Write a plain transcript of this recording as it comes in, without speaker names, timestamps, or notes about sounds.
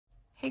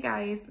Hey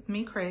guys, it's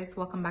me Chris.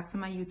 Welcome back to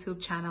my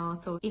YouTube channel.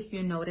 So if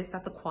you notice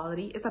that the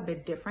quality is a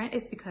bit different,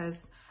 it's because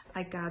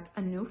I got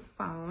a new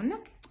phone.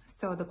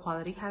 So the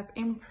quality has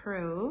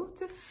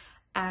improved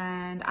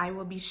and I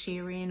will be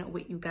sharing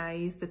with you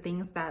guys the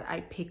things that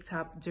I picked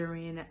up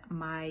during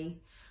my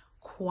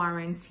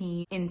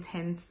quarantine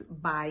intense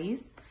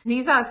buys.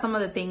 These are some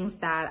of the things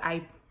that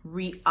I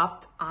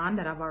re-upped on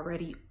that I've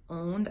already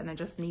owned and I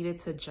just needed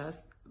to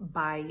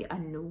buy a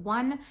new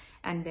one.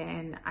 And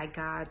then I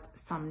got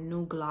some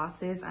new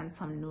glosses and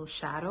some new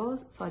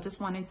shadows, so I just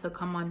wanted to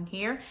come on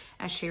here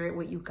and share it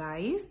with you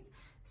guys.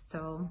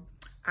 So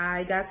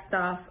I got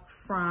stuff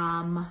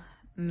from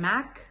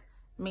MAC,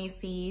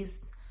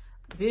 Macy's,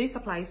 beauty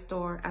supply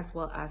store, as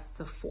well as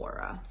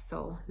Sephora.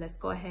 So let's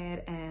go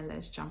ahead and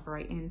let's jump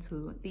right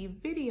into the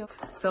video.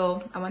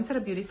 So I went to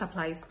the beauty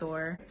supply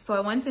store. So I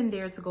went in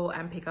there to go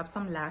and pick up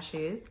some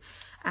lashes,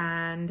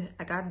 and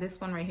I got this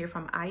one right here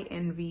from I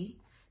Envy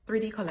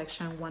 3D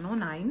collection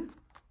 109.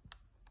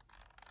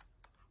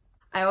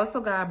 I also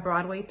got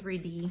Broadway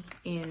 3D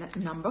in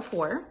number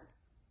 4,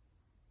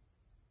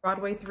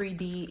 Broadway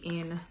 3D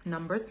in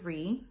number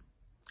 3.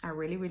 I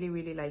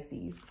really like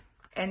these.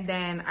 And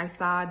then I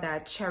saw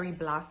that Cherry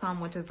Blossom,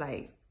 which is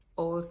like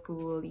old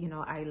school, you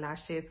know,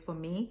 eyelashes for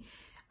me.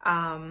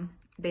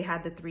 They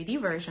had the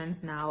 3D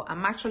versions now.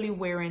 I'm actually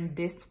wearing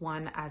this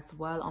one as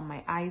well on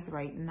my eyes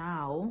right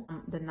now,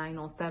 the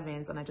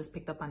 907s, and I just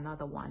picked up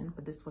another one,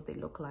 but this is what they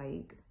look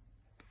like.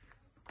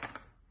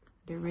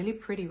 They're really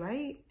pretty,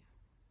 right?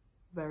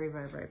 Very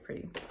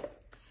pretty.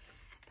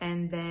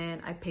 And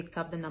then I picked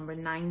up the number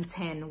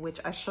 910, which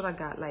I should have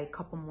got like a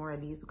couple more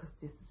of these because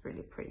this is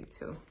really pretty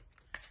too.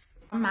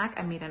 From MAC,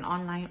 I made an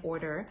online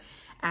order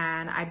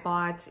and I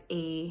bought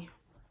a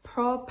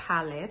Pro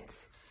Palette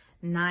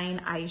 9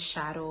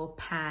 eyeshadow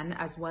pan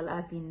as well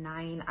as the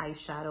 9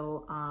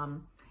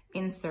 eyeshadow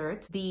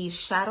insert. The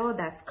shadow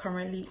that's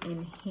currently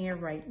in here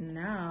right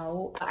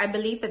now, I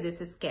believe that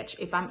this is Sketch.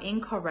 If I'm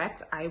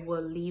incorrect, I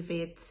will leave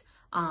it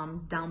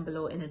down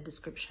below in the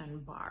description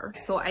bar.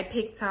 So I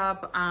picked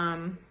up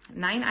 9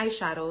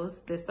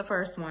 eyeshadows. This is the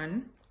first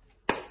one.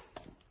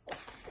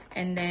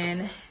 And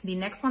then the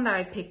next one that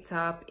I picked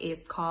up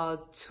is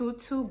called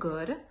Too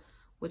Good,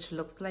 which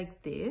looks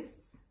like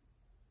this.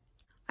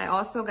 I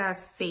also got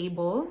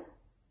Sable,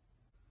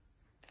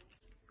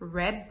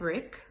 Red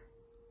Brick,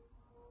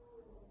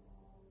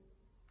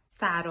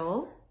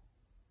 Saddle,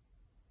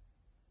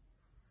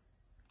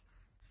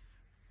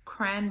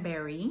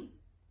 Cranberry.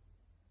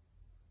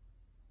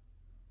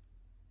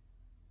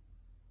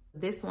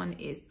 This one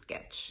is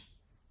Sketch,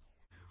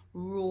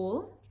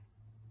 Rule,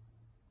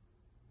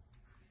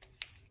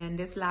 and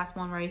this last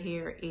one right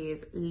here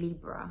is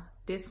Libra.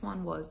 This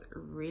one was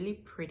really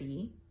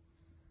pretty.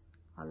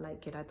 I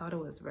like it. I thought it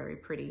was very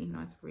pretty. You know,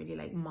 it's really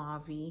like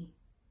mauve-y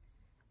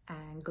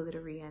and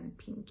glittery and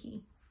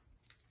pinky.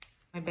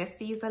 My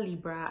bestie is a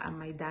Libra and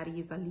my daddy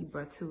is a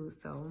Libra too,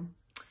 so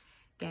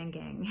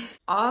gang.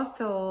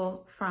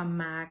 Also from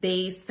MAC,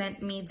 they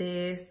sent me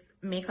this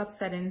makeup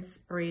setting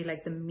spray,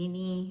 like the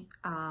mini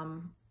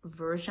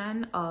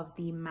version of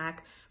the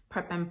MAC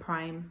Prep and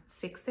Prime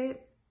Fix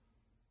It.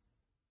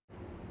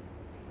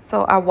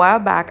 So a while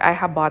back, I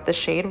have bought the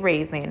shade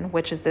Raisin,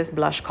 which is this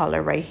blush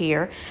color right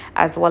here,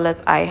 as well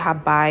as I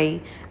have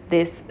buy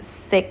this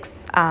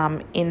 6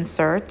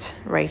 insert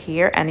right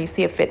here, and you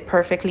see it fit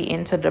perfectly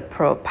into the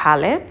Pro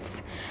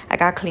Palette. I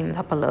got cleaned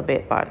up a little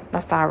bit, but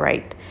that's all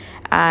right.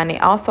 And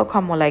it also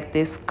come with like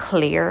this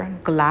clear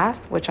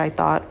glass, which I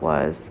thought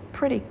was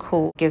pretty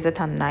cool. Gives it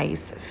a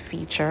nice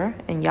feature.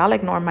 And y'all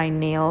ignore my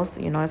nails,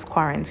 you know, it's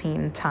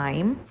quarantine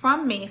time.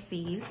 From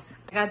Macy's,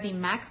 I got the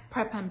MAC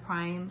Prep and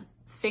Prime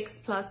Fix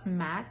Plus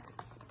Matte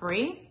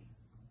Spray.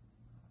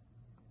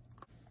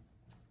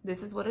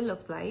 This is what it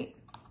looks like.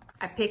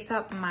 I picked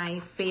up my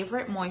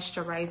favorite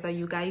moisturizer.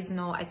 You guys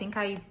know, I think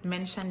I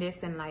mentioned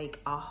this in like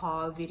a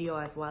haul video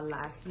as well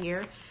last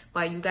year,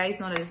 but you guys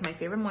know that it's my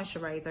favorite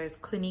moisturizer. It's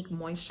Clinique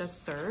Moisture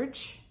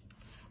Surge,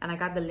 and I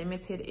got the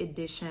limited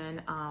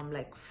edition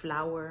like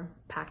flower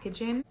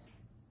packaging.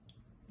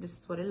 This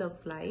is what it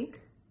looks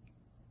like.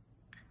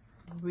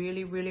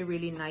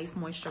 Really nice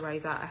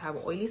moisturizer. I have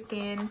oily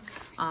skin.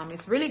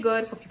 It's really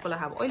good for people that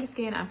have oily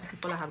skin and for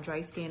people that have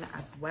dry skin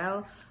as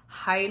well.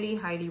 Highly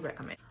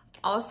recommend.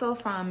 Also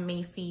from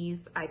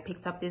Macy's, I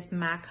picked up this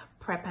MAC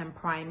Prep and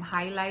Prime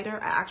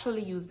highlighter. I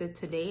actually used it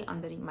today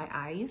underneath my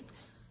eyes,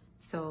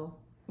 so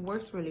it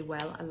works really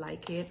well. I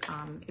like it.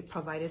 It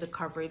provided the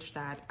coverage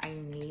that I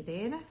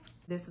needed.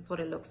 This is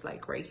what it looks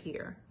like right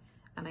here,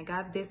 and I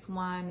got this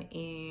one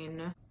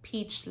in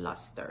Peach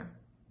Luster.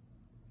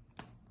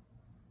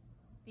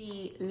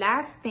 The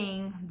last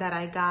thing that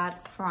I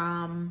got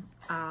from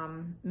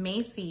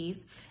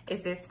Macy's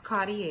is this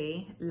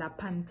Cartier La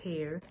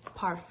Panthère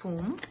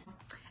Perfume.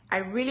 I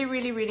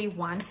really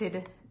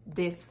wanted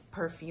this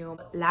perfume.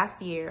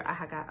 Last year, I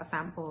had got a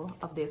sample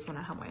of this when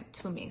I went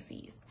to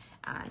Macy's,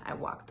 and I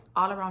walked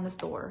all around the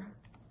store,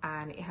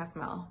 and it has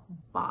smelled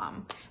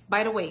bomb.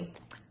 By the way,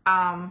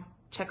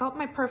 check out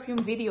my perfume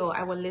video.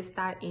 I will list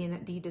that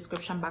in the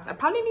description box. I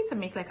probably need to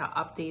make like an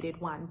updated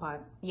one,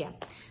 but yeah.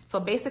 So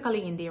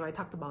basically in there I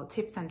talked about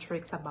tips and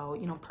tricks about,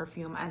 you know,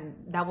 perfume, and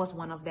that was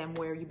one of them,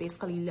 where you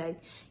basically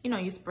like, you know,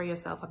 you spray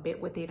yourself a bit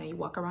with it and you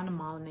walk around the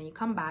mall, and then you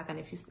come back, and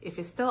if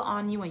it's still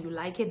on you and you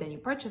like it, then you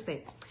purchase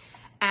it.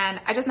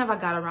 And I just never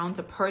got around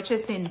to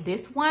purchasing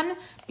this one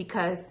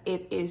because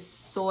it is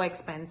so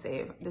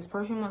expensive. This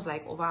perfume was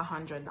like over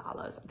 $100.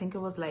 I think it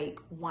was like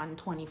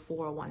 $124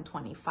 or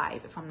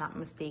 $125 if I'm not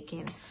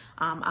mistaken.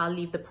 I'll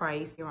leave the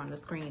price here on the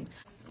screen.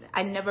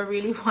 I never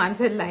really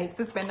wanted like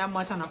to spend that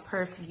much on a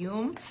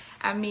perfume.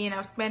 I mean,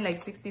 I've spent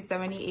like $60,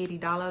 $70,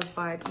 $80,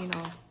 but you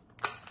know,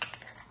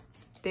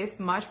 this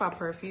much for a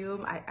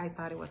perfume, I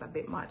thought it was a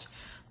bit much.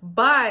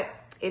 But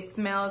it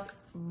smells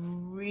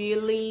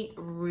really,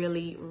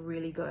 really,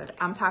 really good.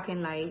 I'm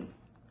talking like,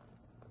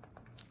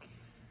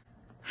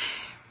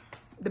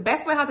 the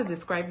best way how to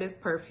describe this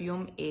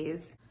perfume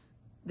is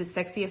the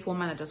sexiest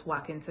woman that just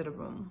walk into the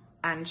room,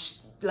 and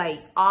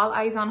like all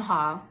eyes on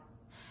her,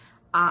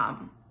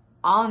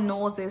 all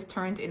noses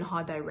turned in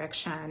her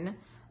direction.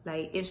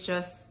 Like, it's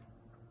just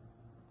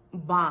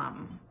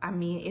bomb. I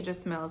mean, it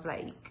just smells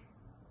like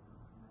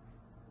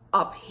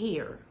up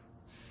here.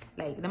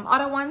 Like them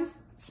other ones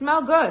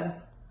smell good,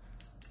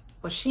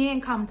 but she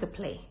ain't come to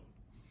play.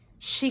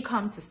 She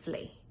come to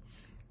slay.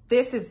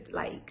 This is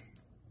like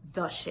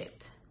the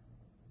shit.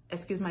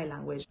 Excuse my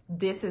language.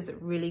 This is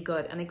really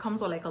good. And it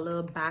comes with like a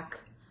little back,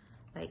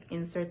 like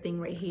insert thing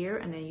right here.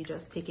 And then you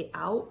just take it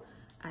out,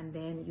 and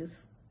then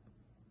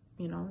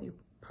you know, you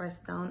press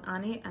down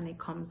on it, and it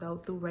comes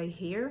out through right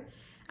here.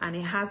 And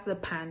it has the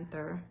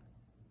Panther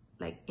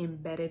like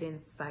embedded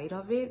inside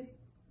of it.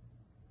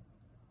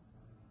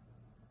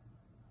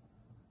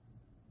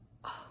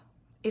 Oh,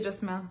 it just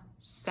smells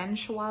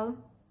sensual,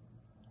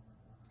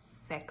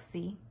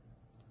 sexy,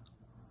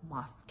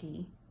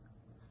 musky,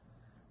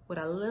 with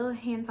a little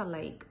hint of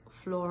like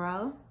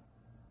floral.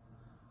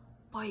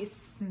 But it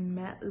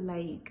smells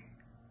like,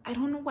 I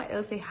don't know what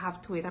else they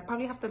have to it. I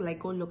probably have to like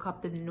go look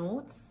up the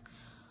notes.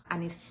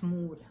 And it's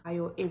smooth.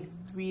 It's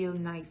real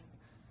nice.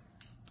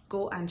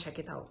 Go and check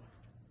it out.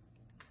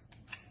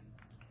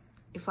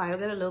 If I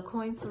get a little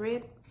coins for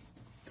it,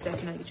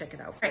 definitely check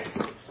it out. Right.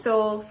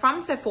 So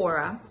from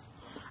Sephora,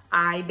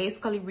 I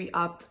basically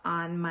re-upped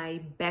on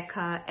my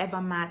Becca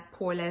Evermatte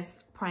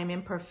Poreless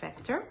Priming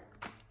Perfector.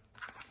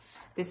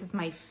 This is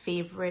my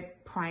favorite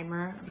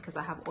primer because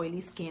I have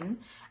oily skin,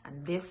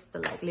 and this to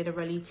like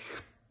literally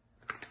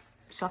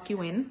suck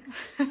you in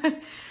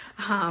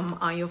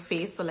on your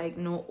face, so like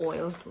no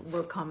oils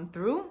will come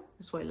through.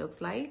 That's what it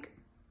looks like.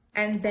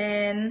 And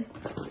then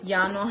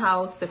y'all know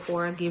how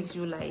Sephora gives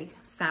you like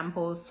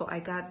samples. So I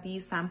got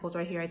these samples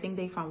right here. I think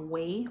they from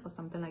Way or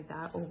something like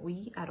that, or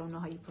We. I don't know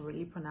how you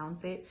really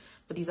pronounce it,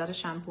 but these are the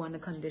shampoo and the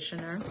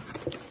conditioner.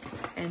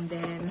 And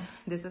then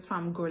this is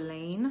from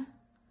Guerlain.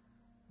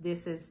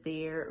 This is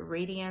their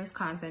Radiance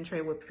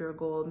Concentrate with Pure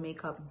Gold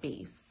Makeup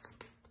Base.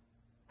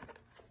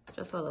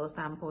 Just a little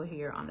sample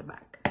here on the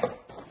back.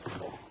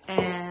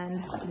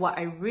 And what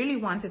I really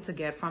wanted to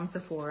get from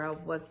Sephora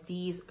was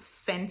these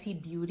Fenty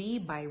Beauty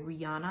by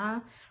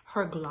Rihanna,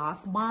 her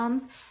gloss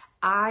bombs.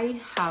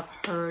 I have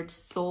heard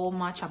so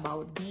much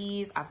about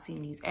these. I've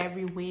seen these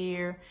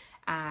everywhere,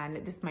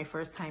 and this is my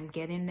first time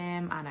getting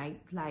them. And I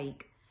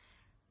like,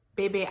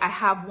 baby, I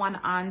have one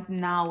on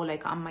now,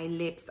 like on my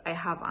lips. I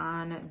have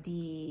on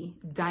the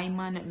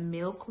Diamond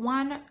Milk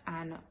one,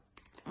 and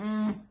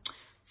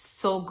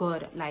so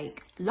good.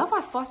 Like, love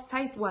at first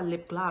sight with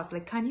lip gloss.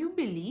 Like, can you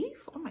believe?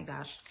 Oh my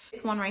gosh.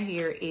 This one right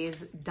here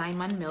is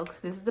Diamond Milk.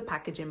 This is the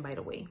packaging, by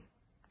the way.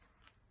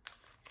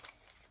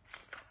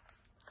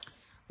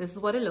 This is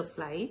what it looks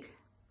like.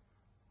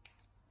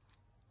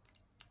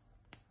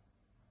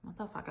 What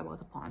the fuck, I'm about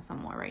to pour on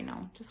some more right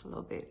now. Just a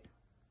little bit.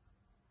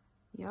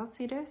 Y'all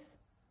see this?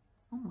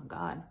 Oh my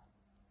god.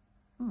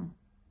 And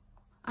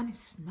it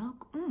smell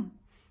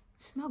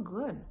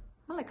good.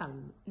 Not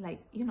like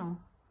you know,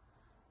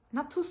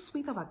 not too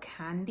sweet of a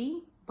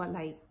candy, but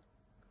like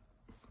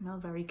it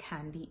smells very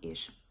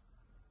candy-ish.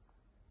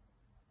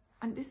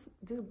 And this,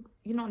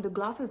 you know, the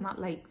gloss is not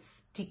like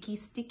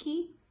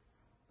sticky.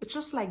 It's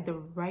just like the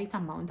right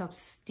amount of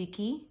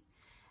sticky,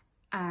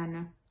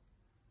 and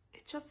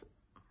it just,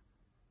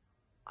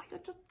 you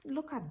just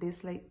look at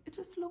this, like it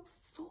just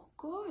looks so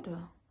good.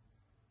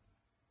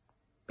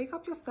 Pick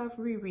up yourself,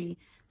 Riri.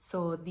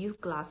 So these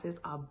glasses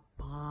are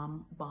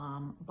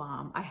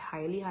bomb. I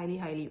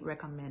highly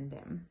recommend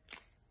them.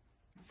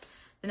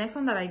 The next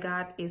one that I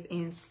got is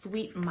in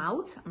Sweet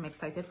Mouth. I'm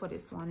excited for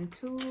this one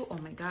too. Oh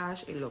my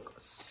gosh, it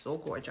looks so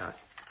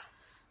gorgeous.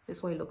 This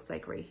is what it looks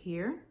like right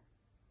here.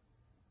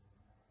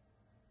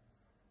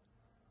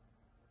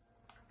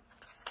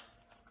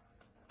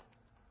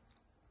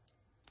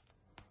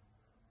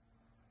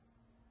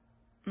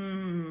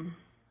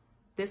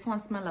 This one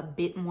smells a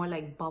bit more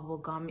like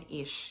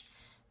bubblegum-ish.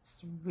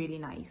 It's really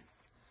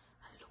nice.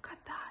 And look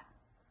at that.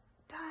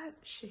 That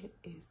shit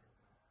is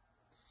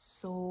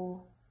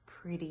so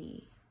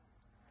pretty.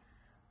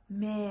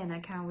 Man, I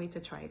can't wait to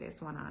try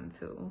this one on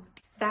too.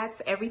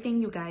 that's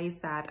everything, you guys,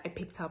 that I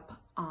picked up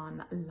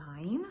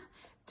online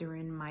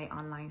during my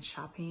online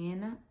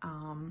shopping.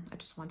 I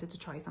just wanted to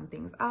try some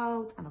things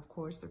out and of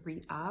course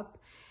read up,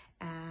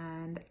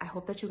 and I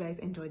hope that you guys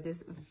enjoyed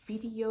this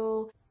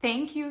video.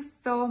 Thank you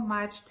so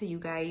much to you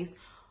guys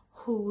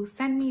who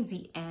send me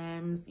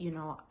DMs, you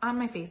know, on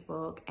my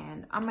Facebook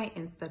and on my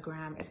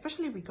Instagram,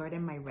 especially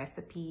regarding my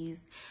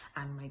recipes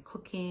and my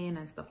cooking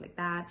and stuff like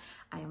that.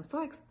 I am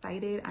so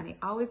excited, and it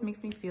always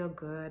makes me feel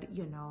good,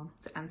 you know,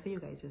 to answer you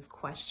guys'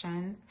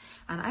 questions.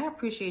 And I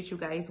appreciate you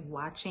guys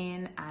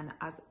watching. And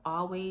as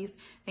always,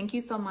 thank you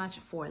so much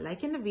for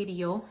liking the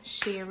video,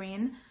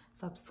 sharing,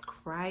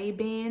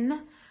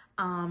 subscribing,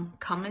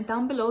 comment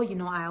down below. You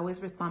know, I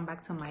always respond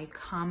back to my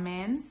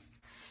comments.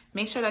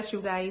 Make sure that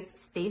you guys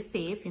stay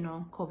safe. You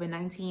know,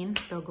 COVID-19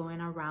 still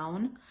going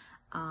around.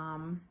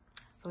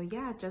 So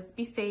yeah, just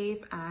be safe,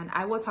 and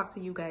I will talk to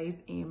you guys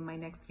in my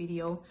next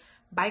video.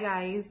 Bye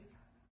guys.